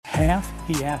half,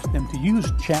 he asked them to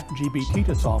use Chat GPT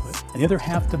to solve it, and the other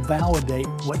half to validate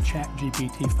what Chat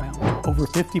GPT found. Over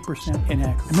 50%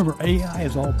 inaccurate. Remember, AI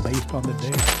is all based on the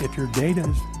data. If your data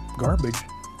is garbage,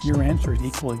 your answer is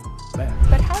equally bad.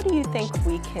 But how do you think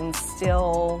we can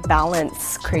still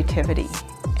balance creativity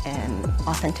and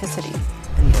authenticity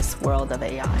in this world of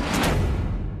AI?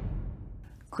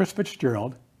 Kris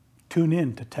Fitzgerald, tune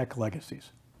in to Tech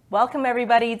Legacies. Welcome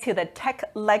everybody to the Tech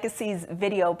Legacies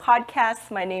video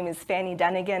podcast. My name is Fanny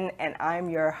Dunnigan and I'm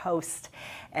your host.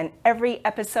 And every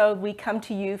episode we come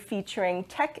to you featuring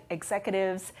tech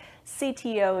executives,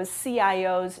 CTOs,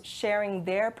 CIOs, sharing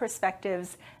their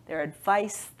perspectives, their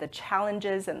advice, the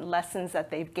challenges and lessons that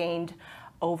they've gained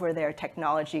over their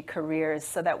technology careers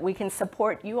so that we can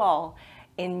support you all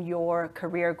in your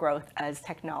career growth as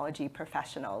technology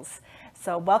professionals.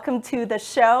 So welcome to the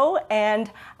show,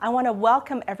 and I want to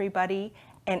welcome everybody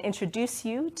and introduce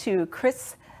you to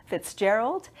Kris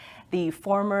Fitzgerald, the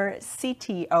former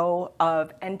CTO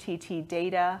of NTT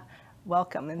Data.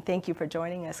 Welcome, and thank you for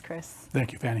joining us, Kris.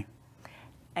 Thank you, Fanny.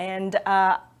 And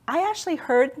I actually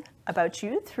heard about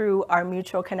you through our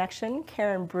mutual connection,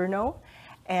 Karen Bruno,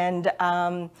 and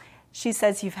she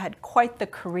says you've had quite the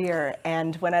career.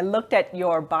 And when I looked at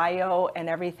your bio and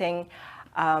everything,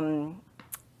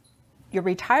 you're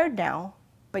retired now,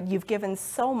 but you've given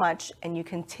so much and you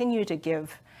continue to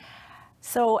give.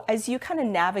 So as you kind of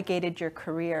navigated your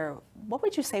career, what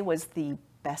would you say was the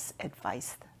best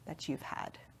advice that you've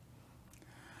had?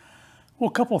 Well,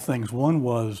 a couple of things. One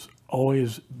was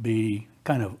always be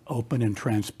kind of open and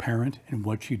transparent in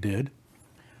what you did,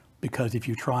 because if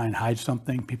you try and hide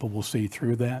something, people will see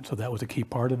through that. So that was a key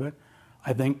part of it.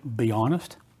 I think be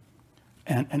honest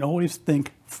and always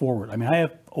think forward. I mean, I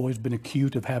have always been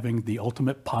accused of having the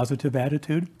ultimate positive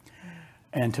attitude.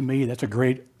 And to me, that's a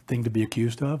great thing to be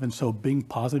accused of. And so being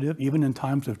positive, even in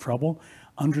times of trouble,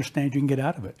 understand you can get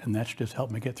out of it. And that's just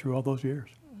helped me get through all those years.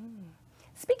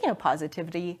 Speaking of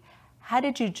positivity, how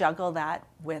did you juggle that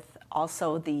with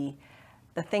also the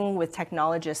thing with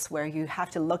technologists where you have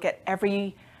to look at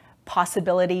every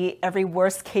possibility, every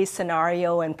worst case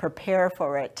scenario and prepare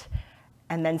for it,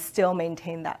 and then still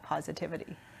maintain that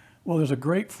positivity? Well, there's a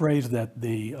great phrase that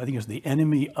I think is the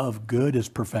enemy of good is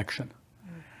perfection.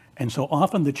 And so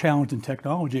often the challenge in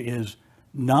technology is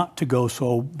not to go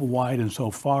so wide and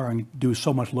so far and do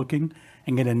so much looking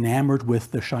and get enamored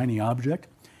with the shiny object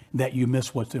that you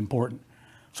miss what's important.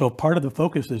 So part of the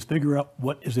focus is figure out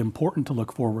what is important to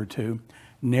look forward to,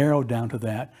 narrow down to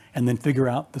that, and then figure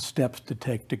out the steps to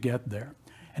take to get there.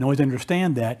 And always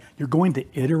understand that you're going to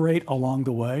iterate along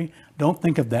the way. Don't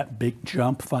think of that big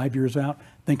jump 5 years out.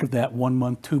 Think of that 1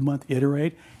 month, 2 month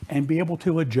iterate, and be able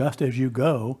to adjust as you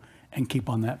go and keep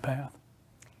on that path.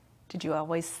 Did you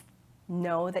always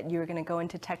know that you were going to go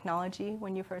into technology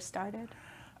when you first started?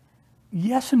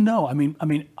 Yes and no. I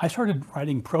mean, I started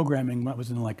writing programming when I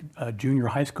was in junior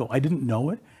high school. I didn't know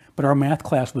it, but our math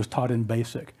class was taught in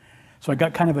BASIC. So I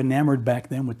got kind of enamored back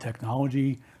then with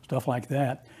technology, stuff like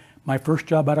that. My first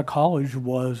job out of college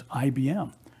was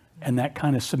IBM, and that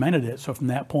kind of cemented it. So from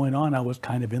that point on, I was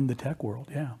kind of in the tech world,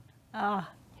 yeah.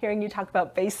 Hearing you talk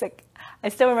about BASIC, I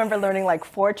still remember learning like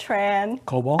Fortran.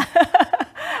 COBOL.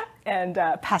 And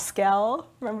Pascal,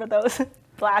 remember those?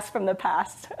 Blast from the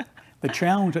past. The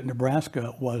challenge at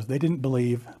Nebraska was they didn't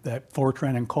believe that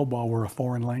Fortran and COBOL were a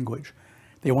foreign language.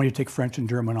 They wanted to take French and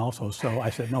German also. So I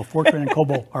said, no, Fortran and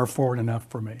COBOL are foreign enough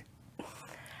for me.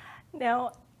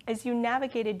 Now, as you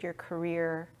navigated your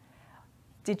career,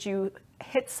 did you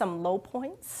hit some low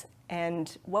points?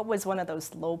 And what was one of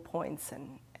those low points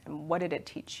and what did it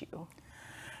teach you?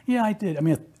 Yeah, I did. I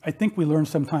mean, I think we learn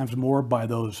sometimes more by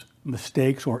those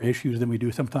mistakes or issues than we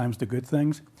do sometimes the good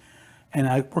things. And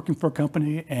I was working for a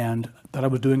company and thought I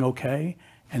was doing okay.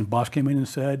 And the boss came in and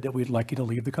said that we'd like you to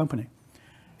leave the company.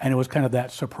 And it was kind of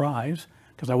that surprise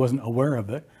because I wasn't aware of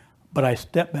it. But I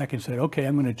stepped back and said, okay,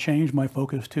 I'm going to change my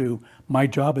focus to my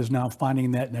job is now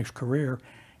finding that next career.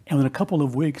 And in a couple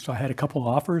of weeks, I had a couple of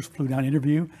offers, flew down to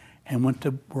interview, and went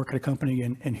to work at a company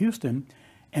in Houston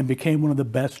and became one of the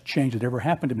best changes that ever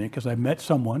happened to me because I met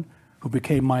someone who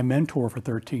became my mentor for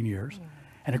 13 years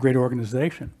and a great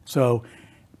organization. So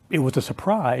it was a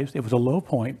surprise, it was a low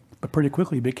point, but pretty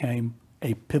quickly became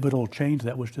a pivotal change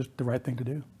that was just the right thing to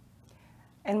do.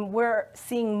 And we're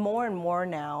seeing more and more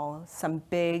now some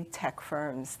big tech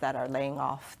firms that are laying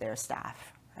off their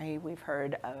staff, right? We've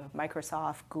heard of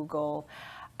Microsoft, Google,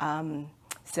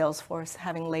 Salesforce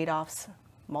having laid off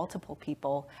multiple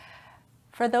people.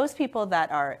 For those people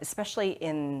that are, especially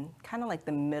in kind of like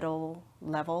the middle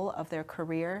level of their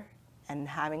career and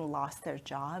having lost their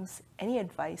jobs, any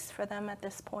advice for them at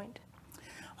this point?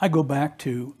 I go back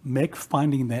to make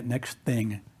finding that next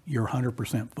thing your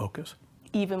 100% focus.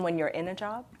 Even when you're in a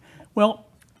job? Well,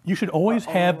 you should always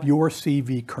Or have only your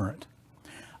CV current.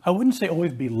 I wouldn't say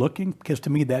always be looking, because to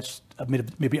me that's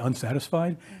maybe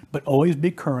unsatisfied, but always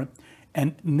be current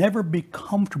and never be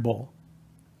comfortable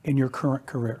in your current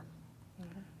career.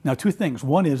 Now, two things.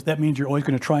 One is that means you're always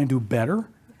going to try and do better,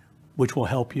 which will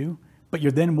help you, but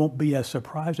you then won't be as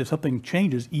surprised if something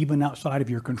changes even outside of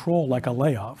your control, like a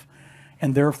layoff,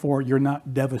 and therefore you're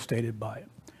not devastated by it.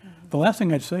 The last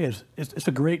thing I'd say is it's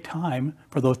a great time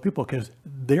for those people because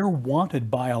they're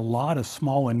wanted by a lot of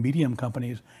small and medium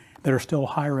companies that are still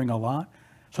hiring a lot.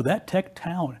 So that tech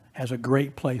town has a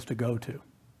great place to go to.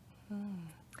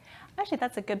 Actually,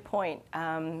 that's a good point.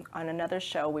 On another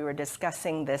show, we were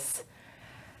discussing this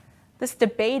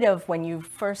debate of when you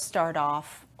first start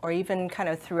off, or even kind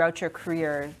of throughout your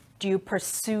career, do you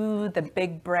pursue the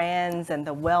big brands and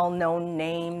the well-known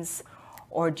names,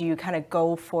 or do you kind of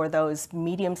go for those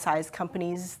medium-sized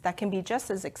companies that can be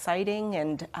just as exciting,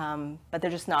 and but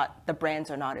they're just not, the brands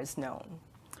are not as known?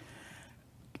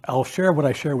 I'll share what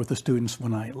I share with the students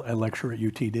when I lecture at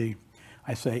UTD.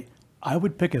 I say, I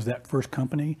would pick as that first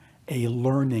company a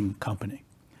learning company.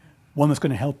 One that's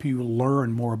going to help you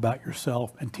learn more about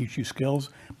yourself and teach you skills,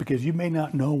 because you may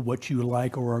not know what you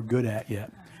like or are good at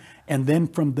yet. And then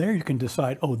from there you can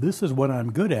decide, oh, this is what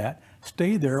I'm good at,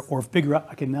 stay there, or figure out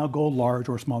I can now go large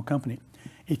or small company.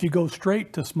 If you go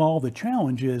straight to small, the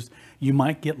challenge is you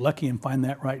might get lucky and find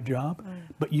that right job,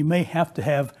 but you may have to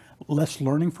have less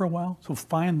learning for a while. So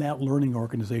find that learning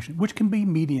organization, which can be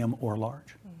medium or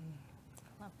large.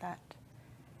 I love that.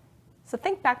 So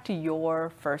think back to your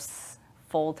first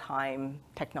full-time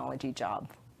technology job,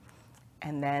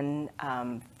 and then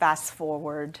fast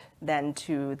forward then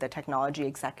to the technology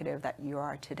executive that you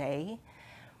are today.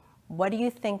 What do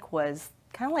you think was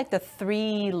kind of like the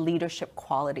 3 leadership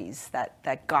qualities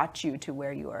that got you to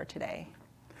where you are today?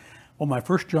 Well, my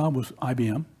first job was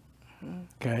IBM.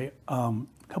 Okay, a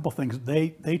couple things.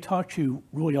 They taught you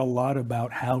really a lot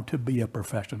about how to be a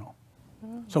professional.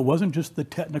 So it wasn't just the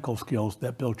technical skills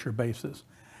that built your basis,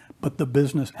 but the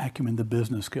business acumen, the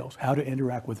business skills, how to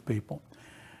interact with people.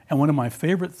 And one of my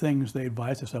favorite things they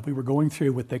advised us of, we were going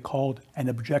through what they called an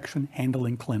objection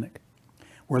handling clinic,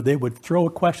 where they would throw a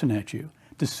question at you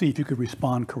to see if you could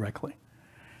respond correctly.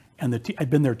 And I'd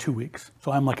been there 2 weeks,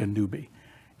 so I'm like a newbie.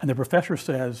 And the professor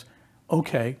says,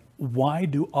 okay, why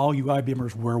do all you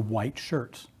IBMers wear white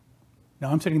shirts? Now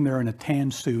I'm sitting there in a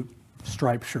tan suit,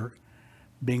 striped shirt,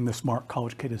 being the smart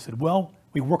college kid. I said, well,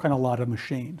 we work on a lot of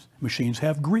machines. Machines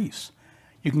have grease.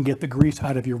 You can get the grease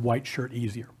out of your white shirt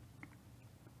easier.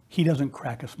 He doesn't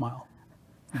crack a smile.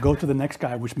 Go to the next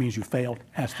guy, which means you failed,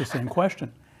 ask the same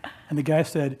question. And the guy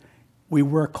said, we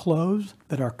wear clothes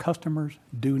that our customers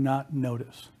do not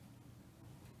notice.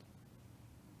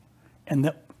 And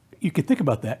that, you could think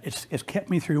about that. It's kept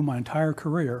me through my entire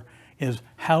career, is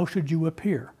how should you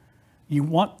appear? You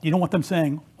don't want them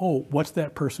saying, oh, what's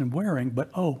that person wearing? But,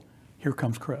 oh, here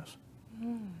comes Kris.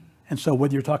 And so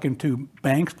whether you're talking to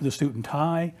banks with a suit and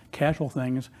tie, casual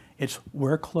things, it's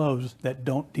wear clothes that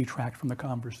don't detract from the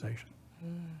conversation.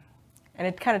 And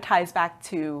it kind of ties back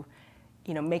to,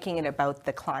 making it about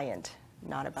the client,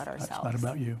 not about ourselves. It's not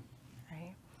about you.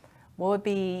 Right. What would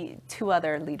be 2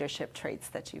 other leadership traits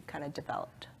that you've kind of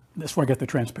developed? That's where I get the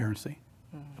transparency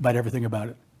about everything about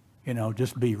it.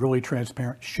 Just be really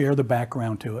transparent, share the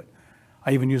background to it.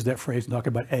 I even use that phrase to talk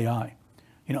about AI.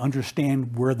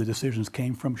 Understand where the decisions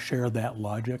came from, share that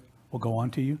logic, will go on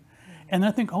to you. And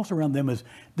I think also around them is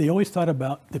they always thought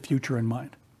about the future in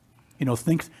mind.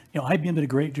 IBM did a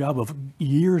great job of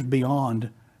years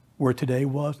beyond where today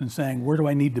was and saying, where do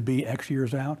I need to be X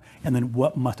years out? And then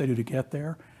what must I do to get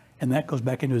there? And that goes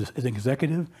back into as an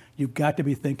executive, you've got to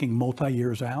be thinking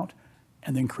multi-years out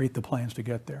and then create the plans to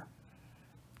get there.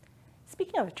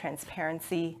 Speaking of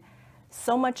transparency,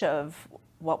 so much of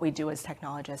what we do as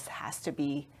technologists has to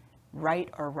be right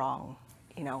or wrong,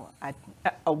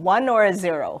 a 1 or a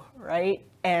 0, right?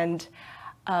 And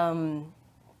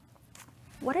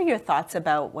what are your thoughts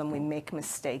about when we make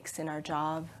mistakes in our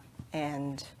job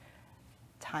and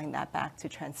tying that back to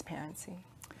transparency?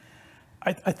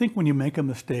 I think when you make a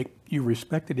mistake, you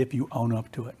respect it if you own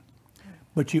up to it.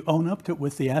 But you own up to it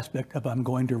with the aspect of I'm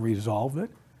going to resolve it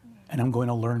and I'm going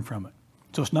to learn from it.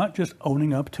 So it's not just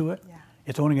owning up to it,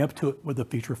 it's owning up to it with a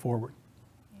future forward,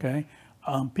 okay?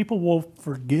 People will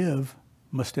forgive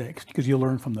mistakes because you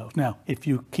learn from those. Now, if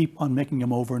you keep on making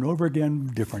them over and over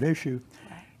again, different issue,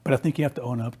 but I think you have to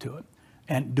own up to it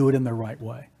and do it in the right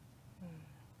way.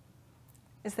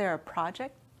 Is there a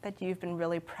project that you've been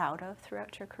really proud of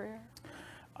throughout your career?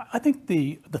 I think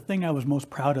the thing I was most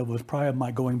proud of was probably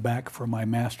my going back for my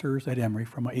master's at Emory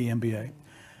for my EMBA.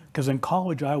 Because in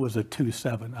college I was a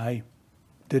 2.7. I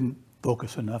didn't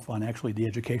focus enough on actually the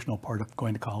educational part of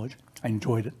going to college. I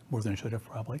enjoyed it more than I should have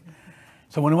probably.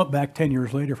 So when I went back 10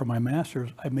 years later for my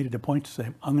master's, I made it a point to say,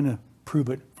 I'm going to prove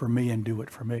it for me and do it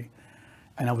for me.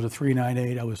 And I was a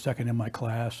 3.98. I was second in my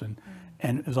class, and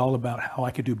it was all about how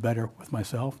I could do better with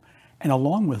myself. And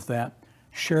along with that,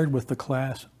 shared with the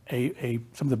class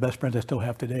some of the best friends I still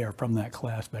have today are from that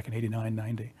class back in 89,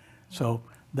 90. So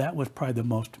that was probably the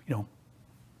most,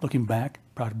 looking back,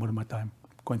 proud of my time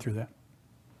going through that.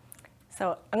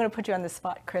 So I'm going to put you on the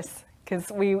spot, Kris, because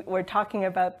we were talking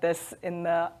about this in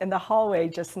the hallway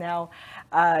just now.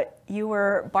 You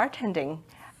were bartending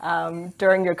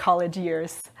during your college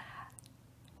years.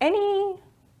 Any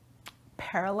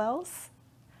parallels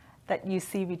that you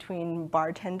see between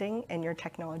bartending and your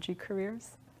technology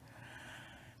careers?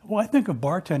 Well, I think of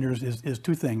bartenders is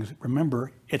two things.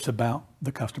 Remember, it's about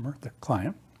the customer, the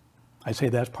client. I say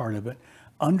that's part of it.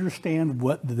 Understand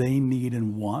what they need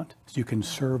and want so you can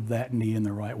serve that need in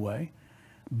the right way.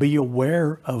 Be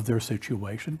aware of their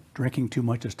situation. Drinking too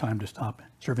much, it's time to stop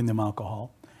serving them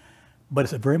alcohol. But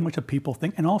it's very much a people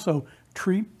thing. And also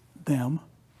treat them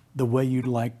the way you'd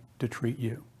like to treat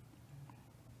you.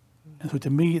 And so to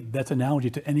me, that's an analogy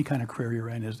to any kind of career you're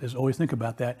in, is always think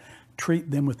about that.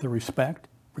 Treat them with the respect,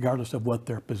 regardless of what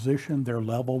their position, their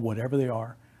level, whatever they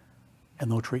are, and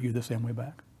they'll treat you the same way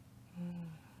back.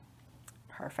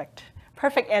 Perfect.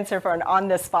 Perfect answer for an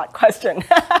on-the-spot question.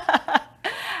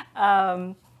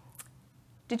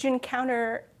 Did you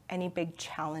encounter any big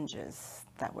challenges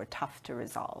that were tough to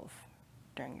resolve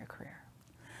during your career?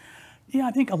 Yeah,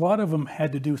 I think a lot of them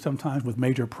had to do sometimes with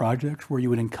major projects where you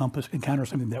would encounter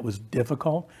something that was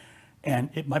difficult, and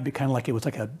it might be kind of like it was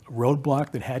like a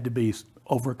roadblock that had to be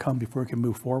overcome before you can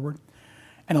move forward.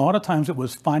 And a lot of times it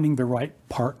was finding the right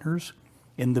partners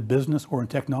in the business or in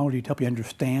technology to help you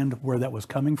understand where that was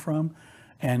coming from.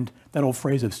 And that old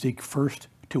phrase of seek first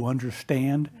to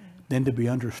understand, then to be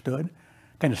understood.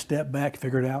 Kind of step back,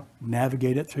 figure it out,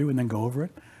 navigate it through, and then go over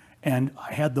it. And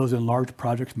I had those in large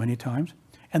projects many times.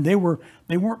 And they weren't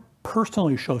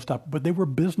personally showstoppers, but they were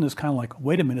business kind of like,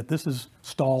 wait a minute, this is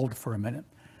stalled for a minute.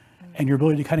 And your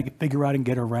ability to kind of figure out and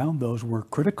get around those were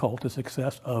critical to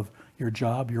success of your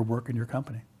job, your work, and your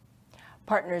company.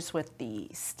 Partners with the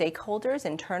stakeholders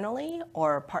internally,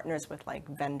 or partners with like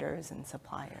vendors and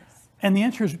suppliers? And the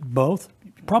answer is both.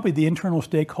 Probably the internal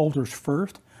stakeholders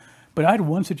first. But I had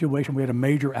one situation, we had a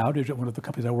major outage at one of the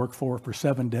companies I worked for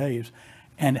 7 days.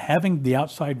 And having the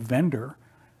outside vendor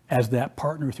as that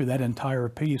partner through that entire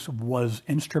piece was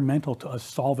instrumental to us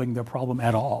solving the problem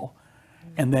at all.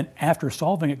 And then after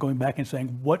solving it, going back and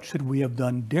saying, what should we have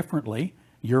done differently?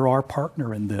 You're our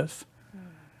partner in this.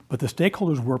 But the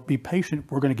stakeholders were, be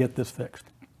patient, we're going to get this fixed.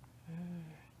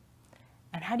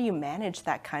 And how do you manage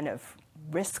that kind of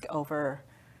risk over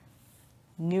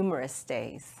numerous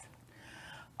days?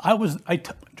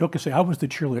 Joke to say, I was the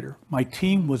cheerleader. My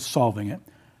team was solving it.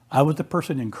 I was the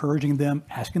person encouraging them,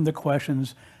 asking the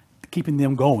questions, keeping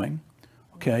them going,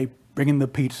 okay, bringing the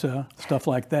pizza, stuff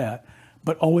like that.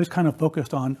 But always kind of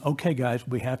focused on, okay, guys,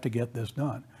 we have to get this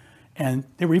done. And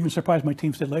they were even surprised, my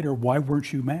team said later, why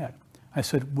weren't you mad? I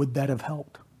said, would that have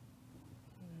helped?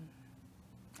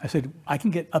 I said, I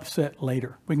can get upset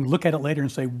later. We can look at it later and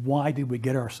say, why did we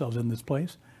get ourselves in this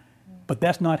place? But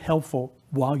that's not helpful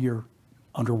while you're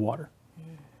underwater.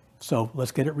 So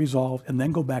let's get it resolved and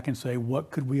then go back and say, what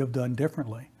could we have done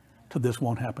differently so this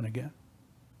won't happen again?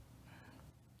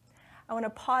 I want to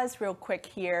pause real quick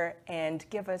here and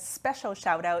give a special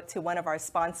shout out to one of our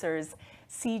sponsors,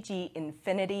 CG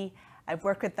Infinity. I've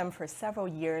worked with them for several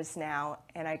years now,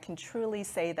 and I can truly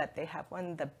say that they have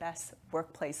one of the best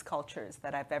workplace cultures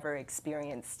that I've ever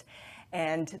experienced.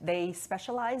 And they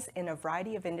specialize in a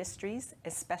variety of industries,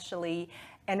 especially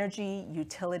energy,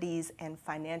 utilities, and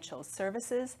financial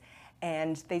services.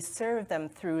 And they serve them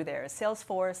through their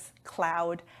Salesforce,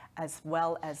 cloud, as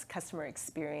well as customer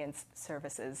experience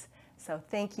services. So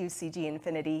thank you, CG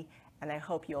Infinity, and I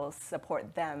hope you'll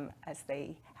support them as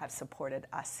they have supported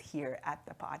us here at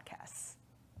the podcast.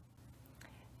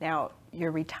 Now,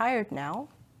 you're retired now,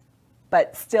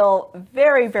 but still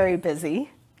very, very busy.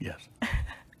 Yes.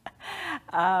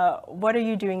 What are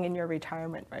you doing in your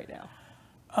retirement right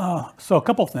now? So a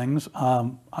couple things.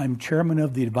 I'm chairman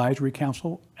of the advisory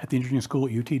council at the engineering school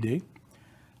at UTD.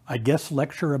 I guest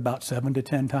lecture about 7 to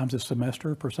 10 times a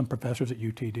semester for some professors at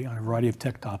UTD on a variety of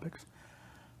tech topics.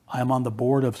 I'm on the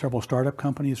board of several startup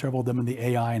companies, several of them in the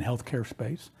AI and healthcare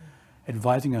space,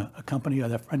 advising a company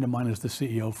that a friend of mine is the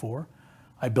CEO for.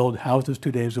 I build houses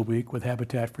 2 days a week with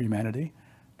Habitat for Humanity.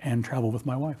 and travel with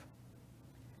my wife.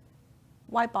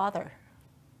 Why bother?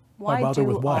 Why bother do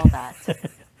with what? all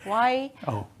that? Why,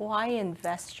 Oh. why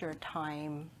invest your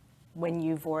time when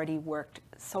you've already worked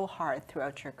so hard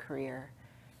throughout your career,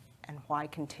 and why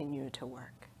continue to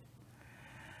work?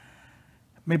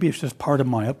 Maybe it's just part of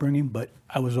my upbringing, but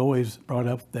I was always brought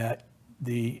up that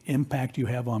the impact you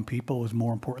have on people is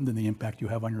more important than the impact you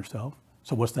have on yourself.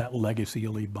 So what's that legacy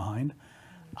you leave behind?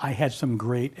 I had some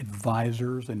great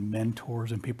advisors and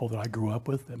mentors and people that I grew up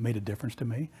with that made a difference to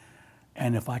me.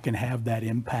 And if I can have that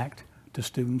impact to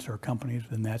students or companies,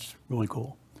 then that's really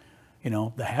cool. You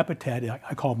know, the habitat,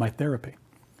 I call it my therapy.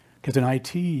 Because in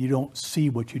IT, you don't see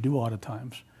what you do a lot of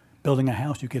times. Building a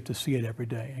house, you get to see it every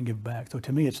day and give back. So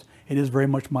to me, it is very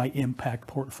much my impact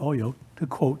portfolio, to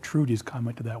quote Trudy's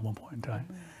comment to that at one point in time.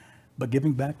 But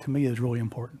giving back to me is really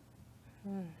important.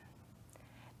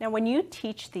 Now, when you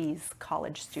teach these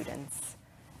college students,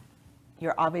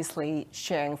 you're obviously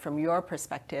sharing from your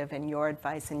perspective and your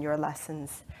advice and your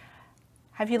lessons.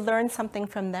 Have you learned something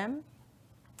from them?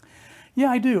 Yeah,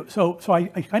 I do. So I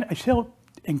tell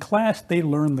in class, they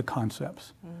learn the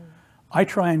concepts. I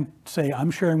try and say,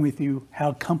 I'm sharing with you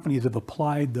how companies have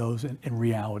applied those in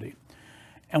reality.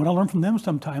 And what I learn from them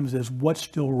sometimes is what's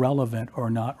still relevant or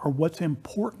not, or what's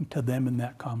important to them in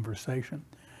that conversation.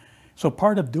 So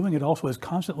part of doing it also is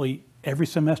constantly, every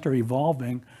semester,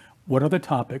 evolving what are the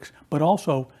topics, but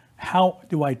also how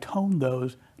do I tone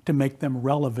those to make them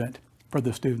relevant for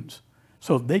the students.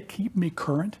 So they keep me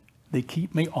current, they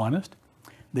keep me honest,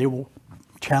 they will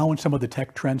challenge some of the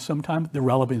tech trends sometimes, the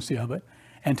relevancy of it,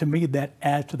 and to me that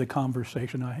adds to the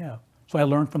conversation I have. So I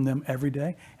learn from them every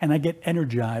day, and I get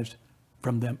energized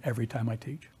from them every time I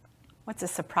teach. What's a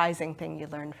surprising thing you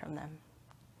learned from them?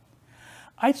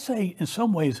 I'd say in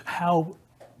some ways how,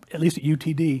 at least at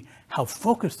UTD, how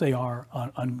focused they are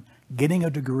on getting a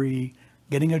degree,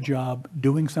 getting a job,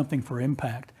 doing something for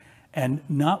impact, and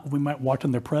not what we might watch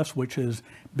in the press, which is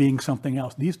being something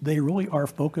else. They really are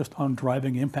focused on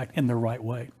driving impact in the right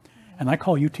way. And I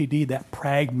call UTD that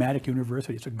pragmatic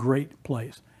university. It's a great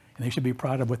place, and they should be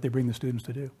proud of what they bring the students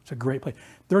to do. It's a great place.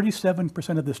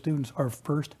 37% of the students are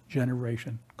first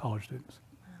generation college students.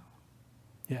 Wow.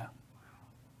 Yeah.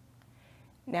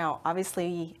 Now,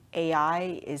 obviously,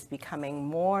 AI is becoming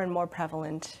more and more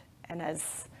prevalent, and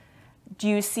do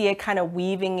you see it kind of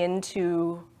weaving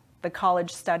into the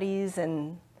college studies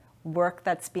and work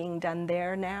that's being done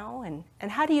there now?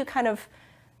 And how do you kind of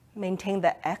maintain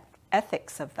the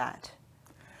ethics of that?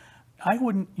 I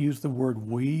wouldn't use the word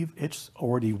weave. It's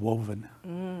already woven.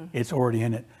 It's already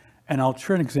in it. And I'll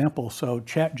share an example. So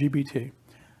Chat GPT,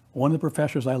 one of the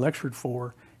professors I lectured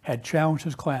for, had challenged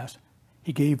his class.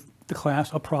 He gave the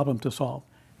class a problem to solve.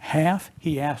 Half,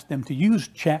 he asked them to use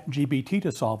Chat GPT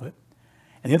to solve it,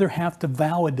 and the other half to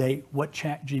validate what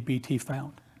Chat GPT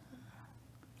found.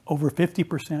 Over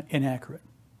 50% inaccurate.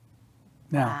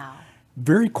 Now, Wow.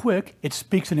 very quick, it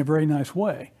speaks in a very nice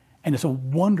way, and it's a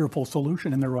wonderful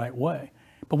solution in the right way.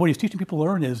 But what he's teaching people to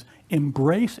learn is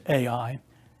embrace AI,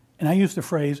 and I use the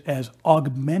phrase as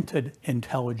augmented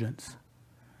intelligence.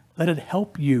 Let it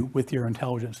help you with your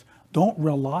intelligence. Don't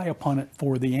rely upon it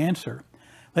for the answer.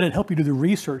 Let it help you do the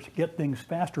research, get things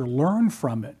faster, learn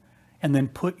from it, and then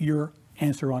put your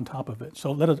answer on top of it.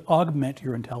 So let it augment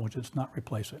your intelligence, not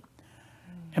replace it.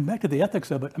 And back to the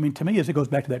ethics of it, I mean, to me, it goes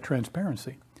back to that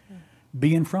transparency.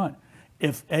 Be in front.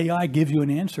 If AI gives you an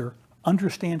answer,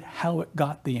 understand how it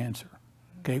got the answer.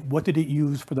 Okay, what did it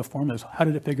use for the formulas? How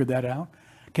did it figure that out?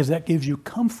 Because that gives you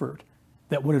comfort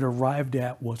that what it arrived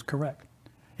at was correct.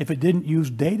 If it didn't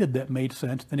use data that made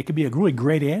sense, then it could be a really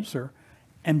great answer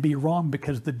and be wrong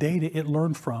because the data it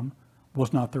learned from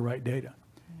was not the right data.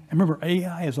 And remember,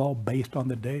 AI is all based on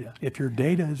the data. If your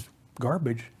data is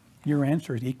garbage, your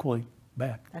answer is equally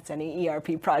bad. That's an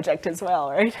ERP project as well,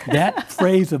 right? That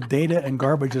phrase of data and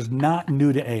garbage is not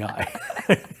new to AI.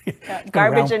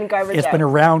 Garbage in, garbage out. It's been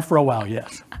around for a while,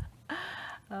 yes.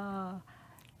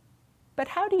 But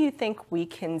how do you think we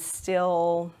can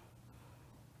still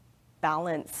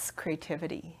balance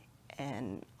creativity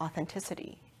and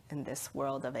authenticity in this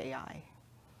world of AI?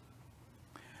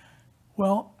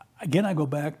 Well, again, I go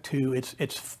back to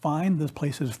it's find the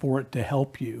places for it to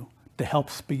help you, to help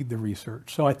speed the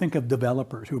research. So I think of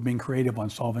developers who are being creative on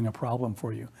solving a problem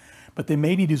for you, but they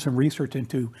may need to do some research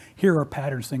into here are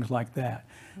patterns, things like that.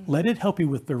 Let it help you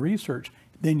with the research.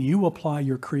 Then you apply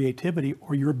your creativity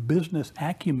or your business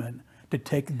acumen to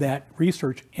take that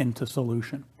research into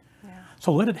solution. Yeah.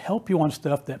 So let it help you on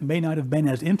stuff that may not have been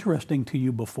as interesting to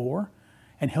you before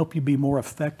and help you be more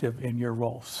effective in your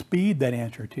role. Speed that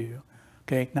answer to you,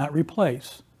 okay? Not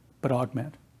replace, but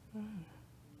augment.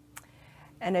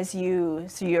 And so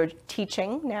you're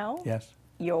teaching now? Yes.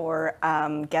 You're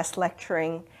guest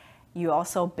lecturing. You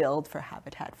also build for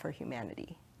Habitat for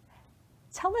Humanity.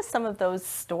 Tell us some of those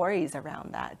stories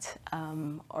around that,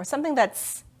 or something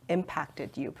that's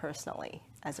impacted you personally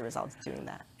as a result of doing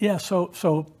that. Yeah,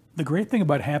 so the great thing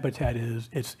about Habitat is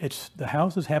it's the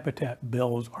houses Habitat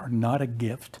builds are not a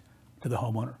gift to the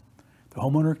homeowner. The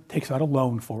homeowner takes out a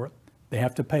loan for it. They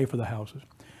have to pay for the houses.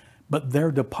 But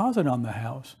their deposit on the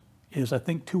house is, I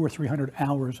think, 200 or 300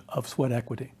 hours of sweat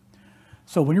equity.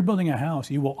 So when you're building a house,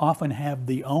 you will often have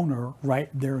the owner right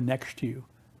there next to you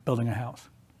building a house.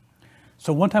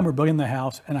 So one time we're building the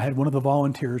house, and I had one of the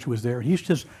volunteers who was there. He's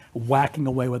just whacking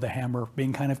away with a hammer,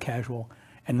 being kind of casual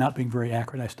and not being very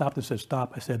accurate. And I stopped and said,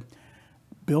 stop. I said,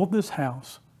 build this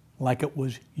house like it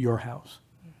was your house.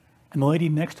 And the lady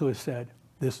next to us said,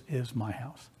 this is my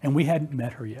house. And we hadn't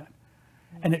met her yet.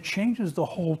 And it changes the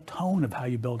whole tone of how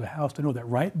you build a house to know that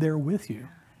right there with you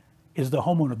is the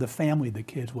homeowner, the family, the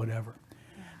kids, whatever.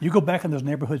 You go back in those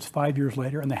neighborhoods 5 years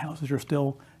later and the houses are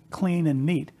still clean and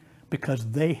neat because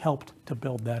they helped to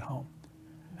build that home.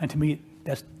 And to me,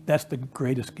 that's the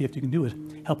greatest gift you can do, is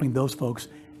helping those folks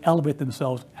elevate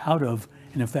themselves out of,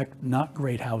 in effect, not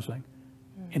great housing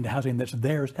into housing that's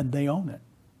theirs and they own it.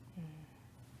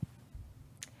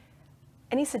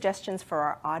 Any suggestions for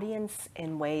our audience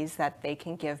in ways that they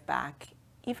can give back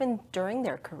even during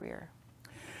their career?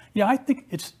 Yeah, I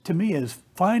think to me is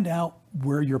find out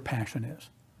where your passion is.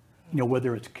 You know,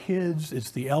 whether it's kids,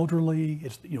 it's the elderly,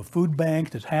 it's, food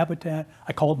banks, it's Habitat.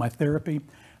 I call it my therapy.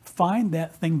 Find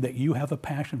that thing that you have a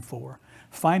passion for.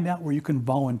 Find out where you can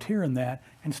volunteer in that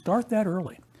and start that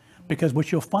early. Because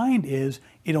what you'll find is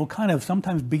it'll kind of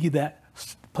sometimes be that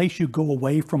place you go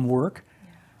away from work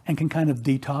and can kind of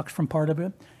detox from part of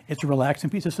it. It's a relaxing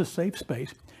piece. It's a safe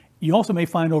space. You also may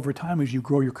find over time as you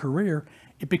grow your career,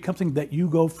 it becomes something that you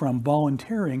go from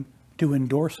volunteering to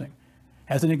endorsing.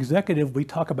 As an executive, we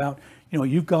talk about,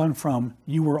 you've gone from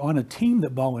you were on a team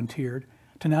that volunteered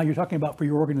to now you're talking about for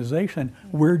your organization,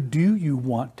 where do you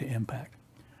want to impact?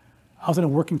 I was in a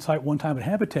working site one time at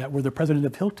Habitat where the president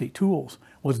of Hilti Tools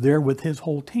was there with his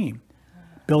whole team,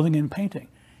 building and painting.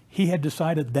 He had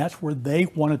decided that's where they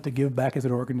wanted to give back as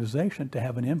an organization to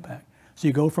have an impact. So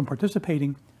you go from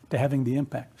participating to having the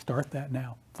impact. Start that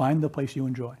now. Find the place you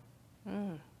enjoy.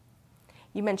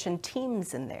 You mentioned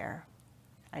teams in there.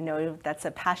 I know that's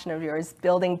a passion of yours,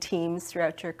 building teams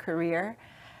throughout your career.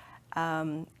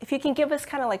 If you can give us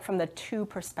kind of like from the two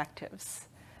perspectives,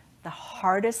 the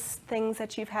hardest things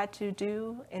that you've had to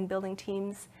do in building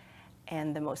teams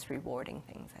and the most rewarding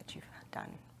things that you've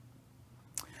done.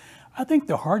 I think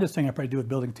the hardest thing I probably do with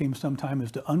building teams sometimes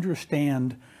is to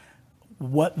understand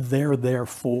what they're there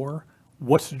for,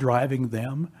 what's driving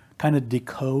them, kind of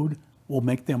decode will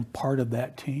make them part of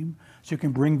that team so you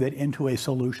can bring that into a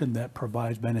solution that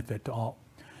provides benefit to all.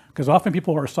 Because often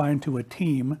people are assigned to a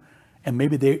team and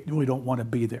maybe they really don't want to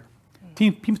be there.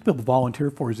 Teams people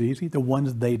volunteer for is easy, the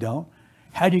ones they don't.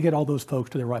 How do you get all those folks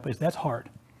to the right place? That's hard.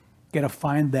 You got to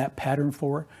find that pattern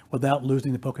for it without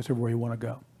losing the focus of where you want to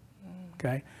go.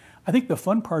 Okay? I think the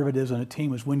fun part of it is on a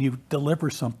team is when you deliver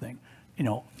something,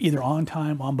 either on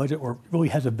time, on budget, or really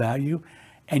has a value,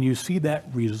 and you see that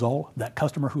result, that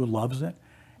customer who loves it,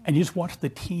 and you just watch the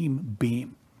team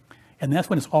beam. And that's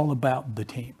when it's all about the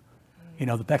team.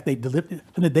 The fact they delivered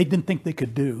something that they didn't think they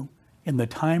could do in the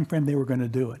time frame they were going to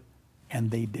do it,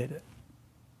 and they did it.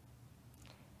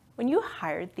 When you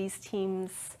hired these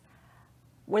teams,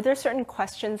 were there certain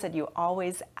questions that you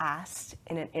always asked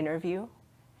in an interview?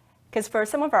 Because for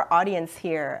some of our audience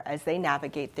here, as they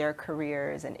navigate their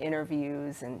careers and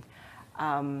interviews, and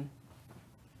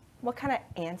what kind of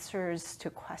answers to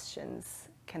questions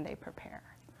can they prepare?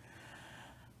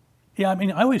 Yeah,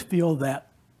 I always feel that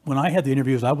when I had the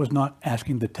interviews, I was not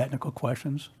asking the technical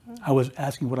questions. I was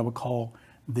asking what I would call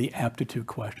the aptitude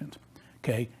questions.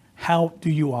 Okay, how do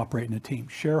you operate in a team?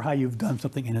 Share how you've done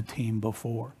something in a team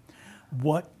before.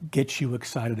 What gets you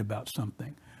excited about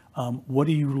something? What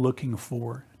are you looking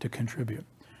for to contribute?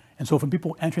 And so from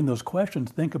people answering those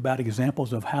questions, think about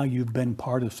examples of how you've been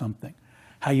part of something,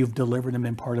 how you've delivered and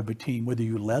been part of a team, whether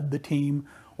you led the team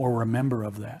or were a member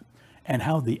of that, and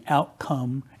how the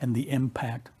outcome and the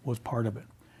impact was part of it.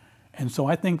 And so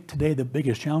I think today the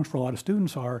biggest challenge for a lot of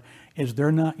students is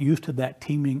they're not used to that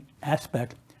teaming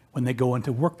aspect when they go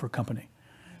into work for a company.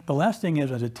 The last thing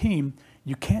is, as a team,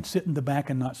 you can't sit in the back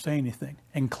and not say anything.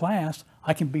 In class,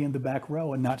 I can be in the back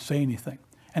row and not say anything.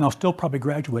 And I'll still probably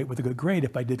graduate with a good grade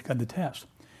if I did on the test.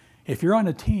 If you're on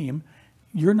a team,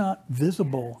 you're not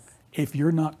visible if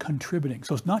you're not contributing.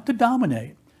 So it's not to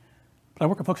dominate, But I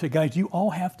work with folks who say, guys, you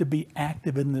all have to be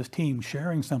active in this team,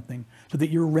 sharing something so that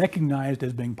you're recognized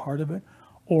as being part of it,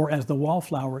 or as the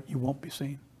wallflower, you won't be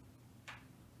seen.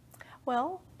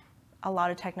 Well, a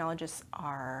lot of technologists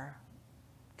are,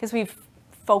 because we've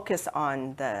focused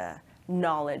on the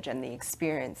knowledge and the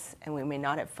experience, and we may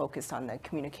not have focused on the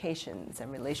communications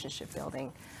and relationship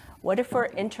building. What if we're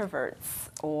introverts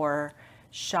or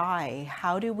shy?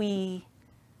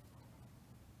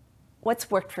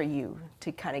 What's worked for you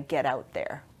to kind of get out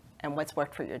there, and what's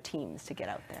worked for your teams to get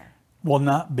out there? Well,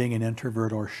 not being an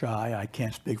introvert or shy, I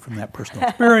can't speak from that personal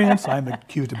experience. I'm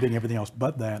accused of being everything else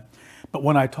but that. But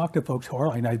when I talk to folks who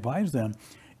are, and I advise them,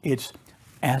 it's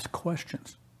ask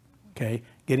questions, okay?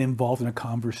 Get involved in a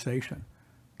conversation,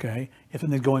 okay? If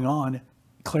something's going on,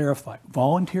 clarify.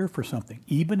 Volunteer for something,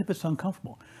 even if it's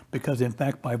uncomfortable, because in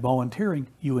fact, by volunteering,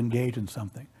 you engage in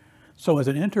something. So as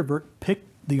an introvert, pick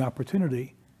the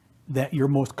opportunity that you're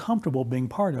most comfortable being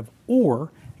part of,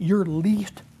 or you're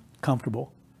least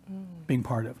comfortable being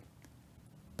part of.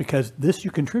 Because this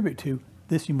you contribute to,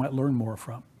 this you might learn more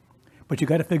from. But you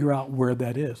got to figure out where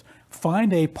that is.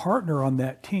 Find a partner on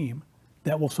that team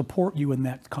that will support you in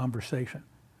that conversation.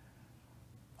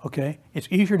 Okay? It's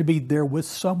easier to be there with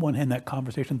someone in that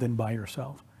conversation than by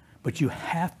yourself. But you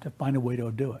have to find a way to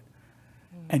do it.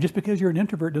 And just because you're an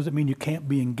introvert doesn't mean you can't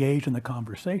be engaged in the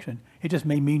conversation. It just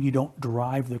may mean you don't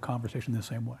drive the conversation the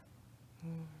same way.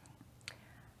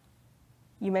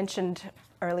 You mentioned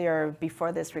earlier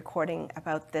before this recording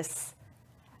about this,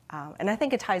 and I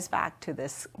think it ties back to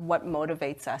this, what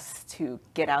motivates us to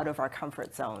get out of our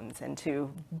comfort zones and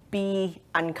to be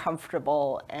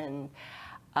uncomfortable. And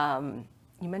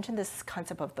you mentioned this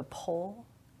concept of the pull.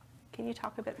 Can you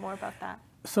talk a bit more about that?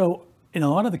 So in a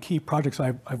lot of the key projects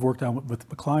I've worked on with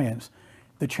the clients,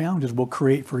 the challenges will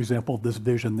create, for example, this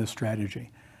vision, this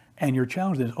strategy. And your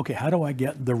challenge is, okay, how do I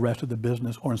get the rest of the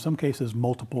business, or in some cases,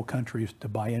 multiple countries to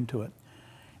buy into it?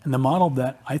 And the model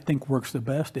that I think works the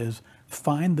best is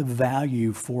find the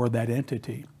value for that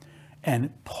entity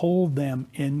and pull them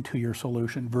into your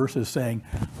solution versus saying,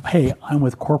 hey, I'm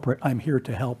with corporate, I'm here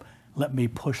to help, let me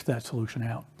push that solution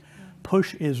out.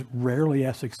 Push is rarely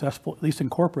as successful, at least in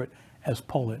corporate, as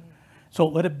pull it. So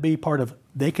let it be part of,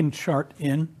 they can chart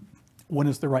in when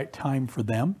is the right time for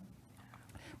them,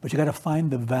 but you got to find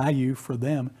the value for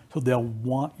them so they'll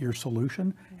want your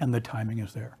solution and the timing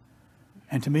is there.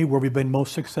 And to me, where we've been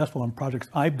most successful in projects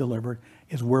I've delivered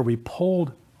is where we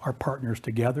pulled our partners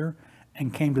together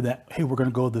and came to that, hey, we're going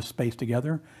to go this space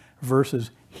together,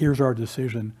 versus here's our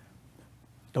decision,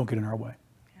 don't get in our way.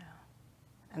 Yeah.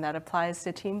 And that applies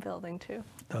to team building too.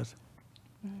 It does.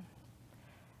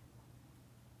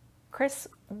 Kris,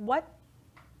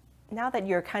 now that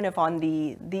you're kind of on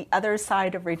the other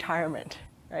side of retirement,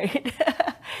 right?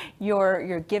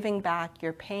 You're giving back,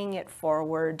 you're paying it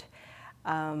forward.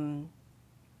 Any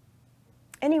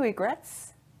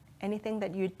regrets? Anything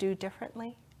that you'd do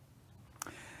differently?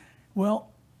 Well,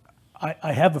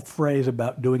 I have a phrase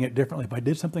about doing it differently. If I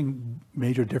did something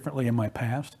major differently in my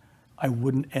past, I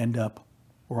wouldn't end up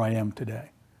where I am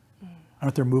today. I don't know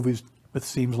if there are movies with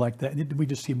themes like that. Did we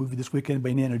just see a movie this weekend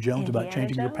by Indiana Jones about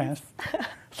changing your past?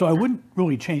 So I wouldn't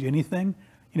really change anything.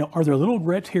 You know, are there little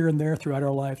regrets here and there throughout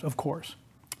our lives? Of course.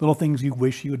 Little things you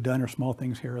wish you had done or small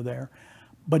things here or there.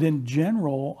 But in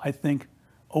general, I think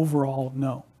overall,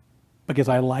 no. Because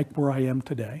I like where I am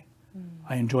today.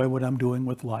 I enjoy what I'm doing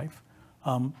with life.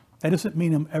 That doesn't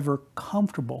mean I'm ever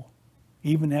comfortable,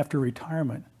 even after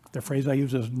retirement. The phrase I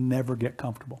use is never get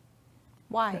comfortable.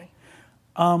 Why?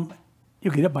 You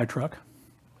get hit by a truck.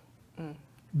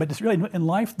 But it's really, in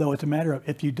life though, it's a matter of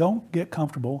if you don't get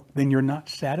comfortable, then you're not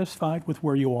satisfied with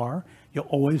where you are. You'll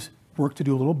always work to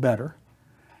do a little better.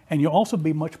 And you'll also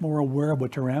be much more aware of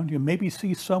what's around you. Maybe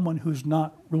see someone who's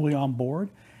not really on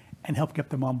board and help get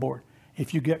them on board.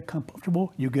 If you get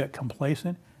comfortable, you get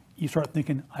complacent, you start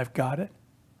thinking, I've got it,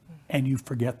 and you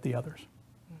forget the others.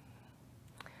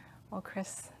 Well,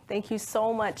 Kris, thank you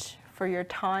so much for your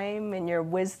time and your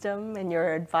wisdom and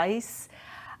your advice.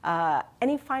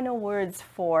 Any final words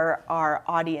for our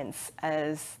audience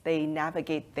as they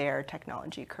navigate their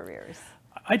technology careers?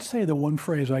 I'd say the one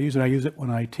phrase I use, and I use it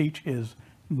when I teach, is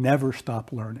never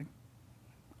stop learning.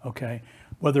 Okay?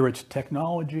 Whether it's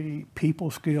technology,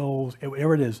 people skills,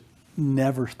 whatever it is,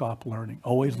 never stop learning.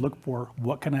 Always look for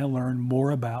what can I learn more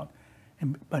about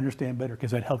and understand better,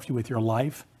 because that helps you with your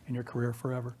life and your career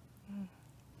forever.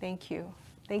 Thank you.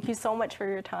 Thank you so much for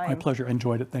your time. My pleasure.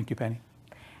 Enjoyed it. Thank you, Penny.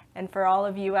 And for all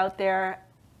of you out there,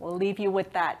 we'll leave you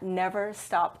with that never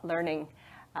stop learning.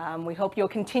 We hope you'll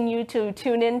continue to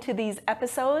tune in to these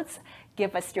episodes.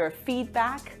 Give us your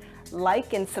feedback.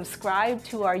 like and subscribe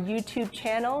to our YouTube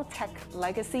channel, Tech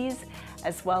Legacies,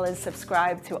 as well as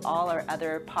subscribe to all our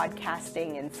other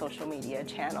podcasting and social media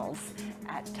channels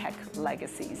at Tech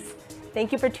Legacies.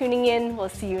 Thank you for tuning in. We'll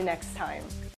see you next time.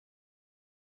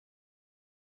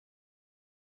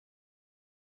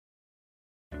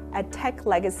 At Tech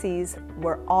Legacies,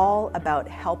 we're all about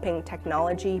helping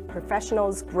technology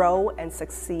professionals grow and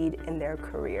succeed in their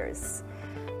careers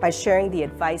by sharing the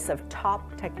advice of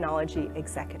top technology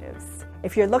executives.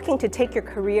 If you're looking to take your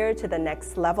career to the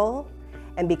next level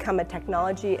and become a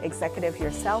technology executive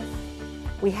yourself,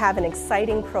 we have an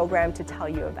exciting program to tell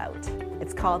you about.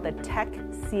 It's called the Tech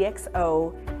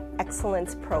CXO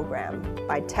Excellence Program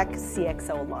by Tech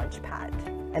CXO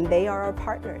Launchpad, and they are our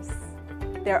partners.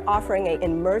 They're offering an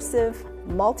immersive,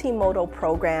 multimodal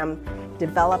program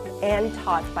developed and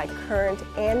taught by current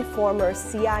and former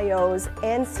CIOs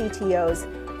and CTOs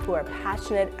who are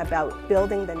passionate about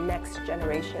building the next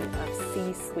generation of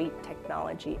C-suite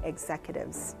technology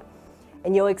executives.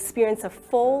 And you'll experience a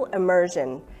full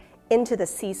immersion into the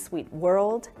C-suite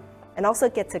world and also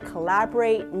get to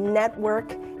collaborate,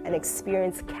 network, and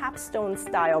experience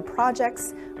capstone-style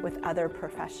projects with other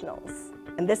professionals.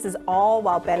 And this is all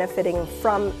while benefiting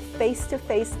from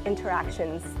face-to-face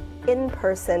interactions in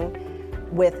person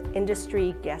with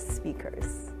industry guest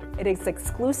speakers. It is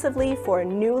exclusively for a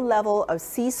new level of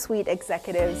C-suite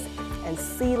executives and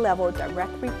C-level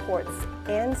direct reports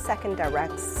and second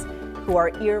directs who are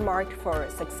earmarked for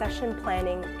succession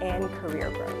planning and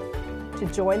career growth. To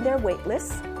join their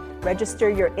waitlist, register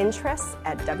your interests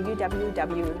at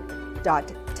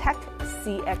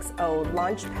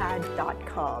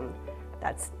www.techcxolaunchpad.com.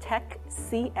 That's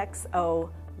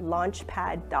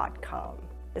techcxolaunchpad.com.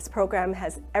 This program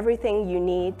has everything you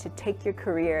need to take your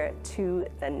career to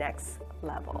the next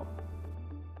level.